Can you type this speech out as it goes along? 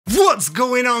What's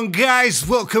going on, guys?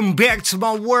 Welcome back to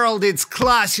my world. It's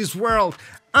Class's world.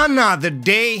 Another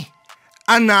day,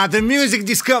 another music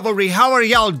discovery. How are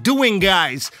y'all doing,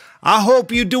 guys? I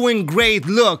hope you're doing great.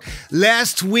 Look,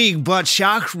 last week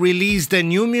Badshah released a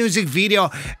new music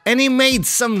video and he made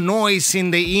some noise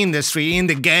in the industry, in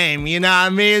the game, you know what I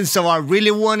mean? So I really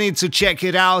wanted to check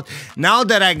it out. Now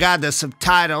that I got the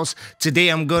subtitles, today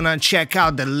I'm gonna check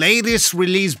out the latest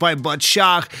release by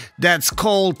Badshah that's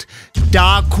called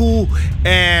Daaku,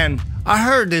 and I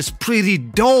heard it's pretty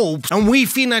dope, and we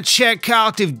finna check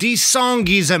out if this song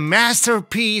is a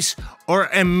masterpiece or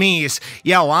a miss.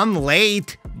 Yo, I'm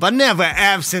late, but never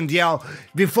absent, yo.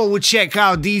 Before we check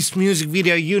out this music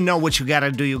video, you know what you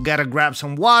gotta do. You gotta grab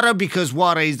some water, because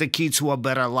water is the key to a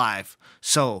better life.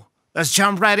 So, let's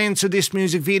jump right into this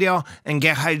music video and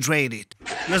get hydrated.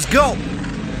 Let's go!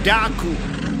 Daaku.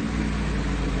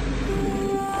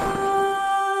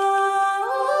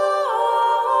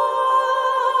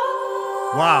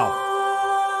 Wow.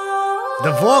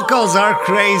 The vocals are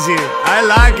crazy. I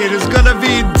like it. It's gonna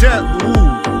be intense. Ooh.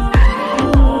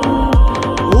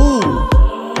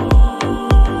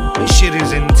 This shit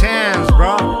is intense,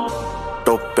 bro.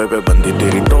 Top पे बंदी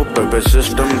तेरी top पे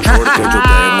system छोड़ के जो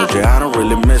गए मुझे I don't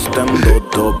really miss them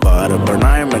दो बार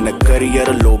बनाए मैंने career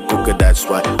लोगों के that's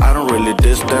why I don't really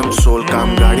diss them soul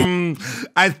काम गाड़ी.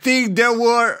 I think there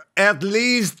were at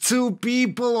least 2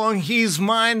 people on his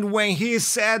mind when he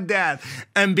said that,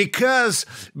 and because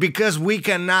we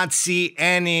cannot see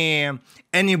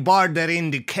any bar that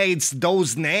indicates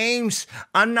those names,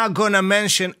 I'm not gonna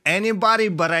mention anybody,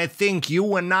 but I think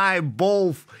you and I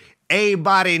both,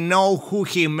 everybody know who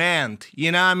he meant.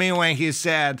 You know what I mean? When he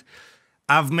said,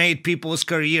 I've made people's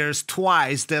careers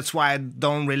twice, that's why I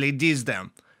don't really diss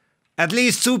them. At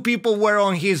least 2 people were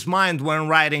on his mind when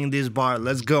writing this bar.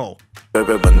 Let's go.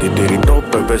 बंदी तेरी top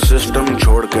पे system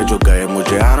छोड़ के जो गए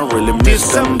मुझे I don't really miss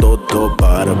them दो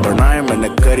बार बनाए मैंने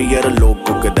career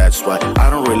लोगों के that's why I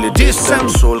don't really diss them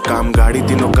soul काम गाड़ी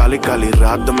तीनों काली काली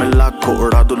रात में लाखों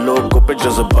उड़ा दो लोगों पे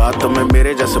जज्बात में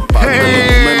मेरे जैसे पागल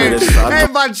में मेरे साथ. Hey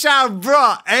Badshah, bro.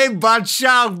 Hey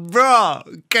Badshah, bro.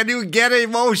 Can you get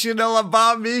emotional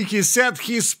about me? He said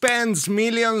he spends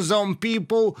millions on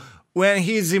people when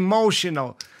he's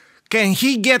emotional. Can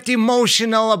he get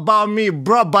emotional about me,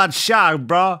 bro? Badshah,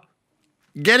 bro,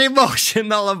 get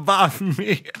emotional about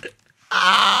me.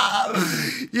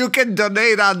 You can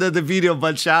donate under the video,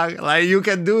 Badshah. Like, you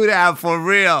can do that for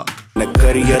real.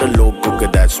 career लोगों के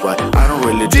that's why I don't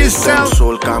really diss them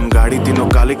soul काम गाड़ी तीनों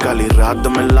काली काली रात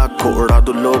में लाखों उड़ा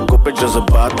दो लोगों पे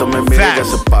जज्बात में मेरे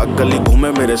जैसे पागल ही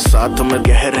घूमे मेरे साथ में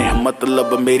गहरे हैं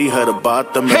मतलब मेरी हर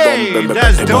बात में बॉम्बे में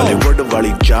बैठे बॉलीवुड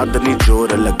वाली चांदनी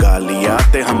जोर लगा ली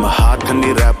आते हम हाथ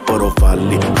नहीं रैप और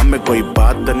वाली हमें कोई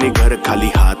बात नहीं घर खाली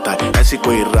हाथ आए ऐसी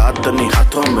कोई रात नहीं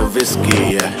हाथों में विस्की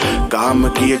है काम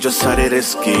किए जो सारे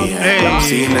रिस्की है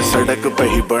सीने सड़क पे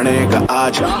ही बनेगा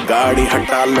आज गाड़ी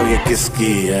हटा लो ये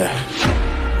किसकी है.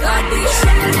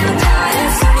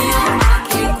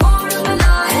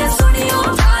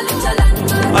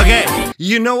 Okay,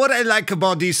 you know what I like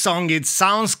about this song? It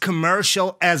sounds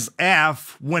commercial as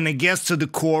F when it gets to the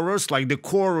chorus, like the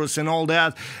chorus and all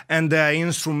that, and the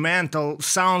instrumental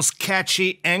sounds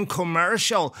catchy and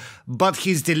commercial, but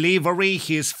his delivery,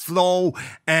 his flow,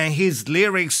 and his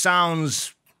lyrics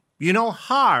sounds, you know,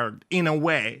 hard in a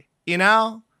way, you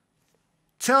know?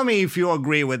 Tell me if you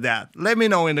agree with that. Let me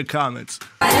know in the comments.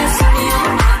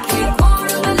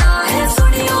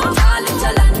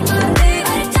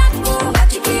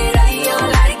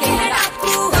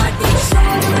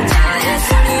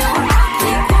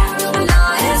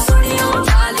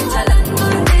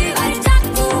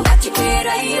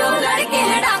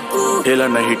 हिला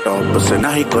नहीं top से ना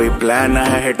ही कोई plan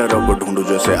है हेटरों को ढूंढूं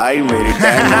जैसे आई मेरी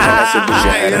tan ऐसे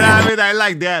You know what I mean? I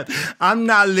like that. I'm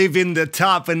not leaving the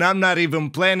top and I'm not even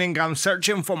planning. I'm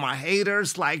searching for my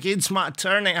haters like it's my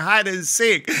turn and hide and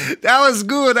seek. That was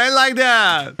good. I like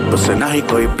that. से ना ही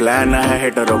कोई plan है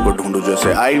हेटरों को ढूंढूं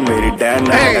जैसे आई मेरी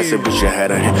tan ऐसे भी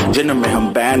शहर हैं जिनमें हम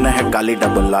बैन है काली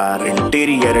डबल आर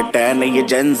इंटीरियर टैन ये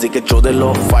जेंजी के 14 लो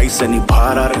फाइट से नहीं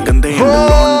बाहर आ रहे गंदे हैं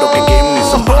लॉन्डो के गेम नहीं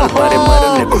संभाल पा रहे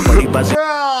मरने को बड़ी बात.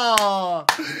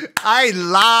 I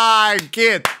like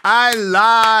it. I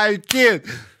like it.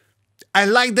 I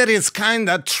like that it's kind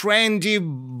of trendy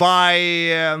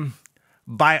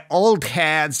by old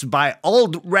heads, by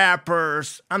old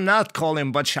rappers. I'm not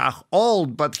calling Badshah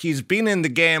old, but he's been in the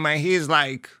game and he's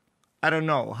like, I don't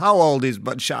know, how old is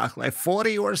Badshah? Like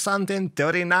 40 or something?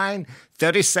 39?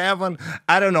 37?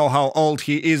 I don't know how old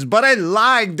he is, but I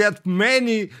like that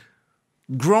many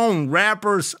grown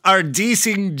rappers are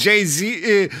dissing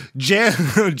Jay-Z,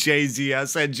 Jay-Z, I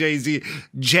said Jay-Z,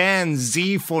 Gen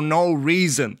Z for no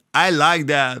reason. I like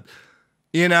that.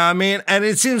 You know what I mean? And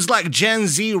it seems like Gen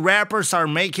Z rappers are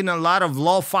making a lot of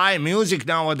lo-fi music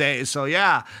nowadays. So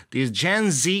yeah, these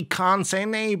Gen Z cons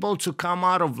ain't able to come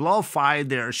out of lo-fi.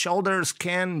 Their shoulders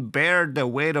can bear the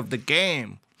weight of the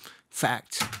game.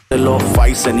 Fact.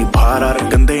 lo-fi se ni बाहर आ रहे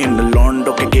गंदे इन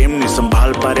लॉन्डो के game नहीं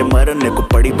संभाल पा रहे मरने को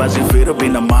पड़ी बाजी फिर भी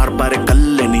न मार पा रहे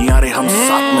कल्ले नहीं आ रहे हम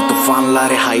साथ में तूफान ला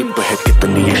रहे हाइप है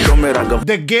कितनी ये शो मेरा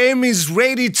The game is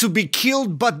ready to be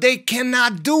killed, but they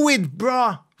cannot do it,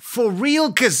 bro. For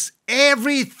real, cause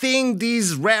everything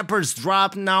these rappers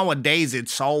drop nowadays,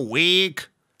 it's so weak.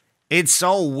 It's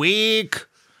so weak.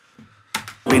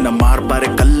 बिना मार पारे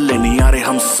कल्ले नहीं आ रहे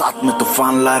हम साथ में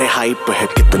तूफान ला रहे हाइप है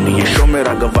कितनी ये शो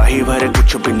मेरा गवाही भरे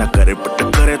कुछ भी ना करे बट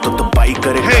करे तो बाई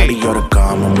करे गाड़ी और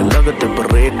काम में लगते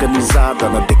ब्रेक नहीं ज्यादा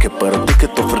ना दिखे पर दिखे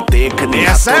तो फिर देख नहीं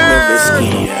हाथों में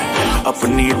विस्की है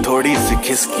अपनी थोड़ी सी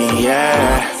खिसकी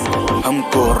है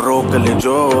हमको रोक ले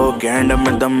जो गैंड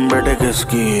में दम बैठे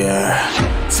किसकी है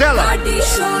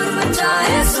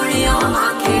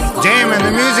Damn, and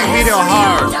the music video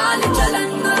hard.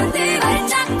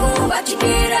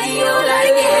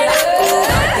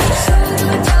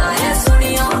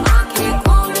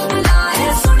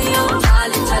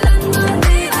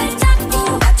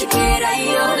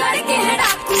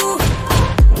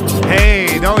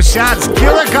 Hey, those shots,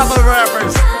 kill a couple of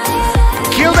rappers.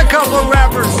 Kill a couple of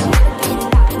rappers.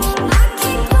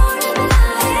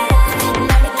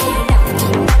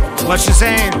 What you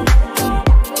saying?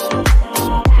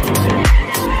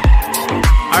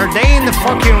 Are they in the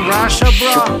fucking Russia,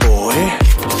 bro?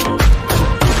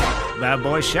 Bad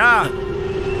boy shot.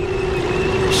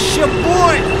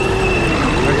 Boy.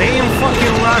 Are they in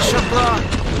fucking Russia, bro?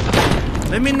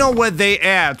 Let me know where they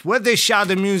at, where they shot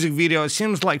the music video. It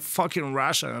seems like fucking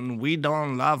Russia, and we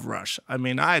don't love Russia. I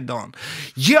mean, I don't.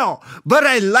 Yo, but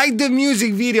I like the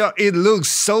music video. It looks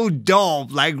so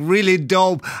dope, like really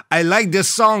dope. I like the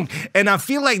song, and I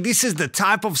feel like this is the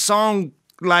type of song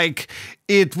like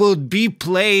it would be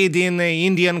played in the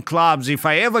Indian clubs. If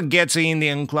I ever get to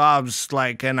Indian clubs,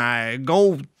 like, and I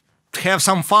go have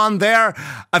some fun there,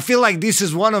 I feel like this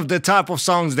is one of the type of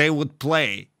songs they would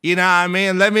play. You know what I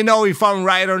mean? Let me know if I'm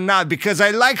right or not, because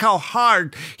I like how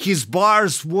hard his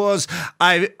bars was.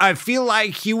 I feel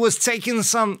like he was taking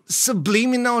some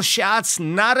subliminal shots,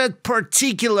 not at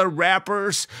particular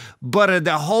rappers, but at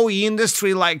the whole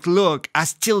industry. Like, look, I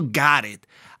still got it.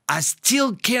 I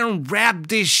still can rap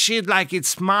this shit like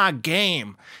it's my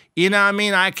game. You know what I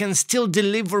mean? I can still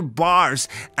deliver bars,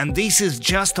 and this is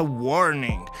just a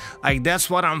warning. Like, that's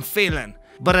what I'm feeling.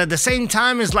 But at the same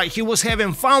time, it's like he was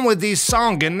having fun with this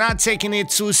song and not taking it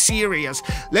too serious.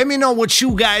 Let me know what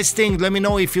you guys think. Let me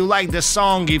know if you like the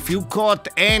song, if you caught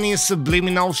any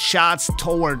subliminal shots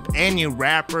toward any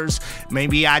rappers.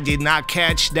 Maybe I did not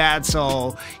catch that.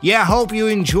 So yeah, hope you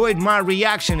enjoyed my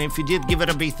reaction. If you did, give it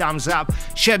a big thumbs up.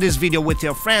 Share this video with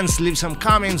your friends. Leave some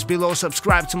comments below.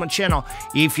 Subscribe to my channel.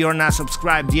 If you're not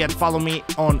subscribed yet, follow me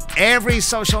on every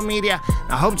social media.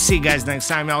 I hope to see you guys next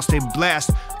time. Y'all stay blessed.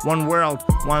 One world,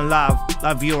 one love.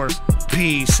 Love yours.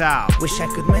 Peace out. Wish I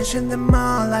could mention them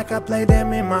all like I play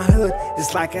them in my hood.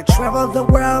 It's like I traveled the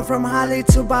world from Holly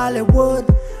to Bollywood.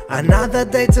 Another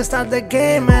day to start the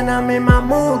game and I'm in my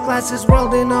mood. Classes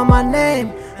rolling on my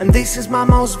name and this is my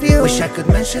most viewed. Wish I could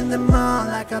mention them all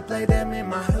like I play them in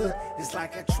my hood. It's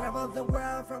like I traveled the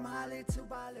world from Holly to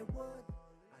Bollywood.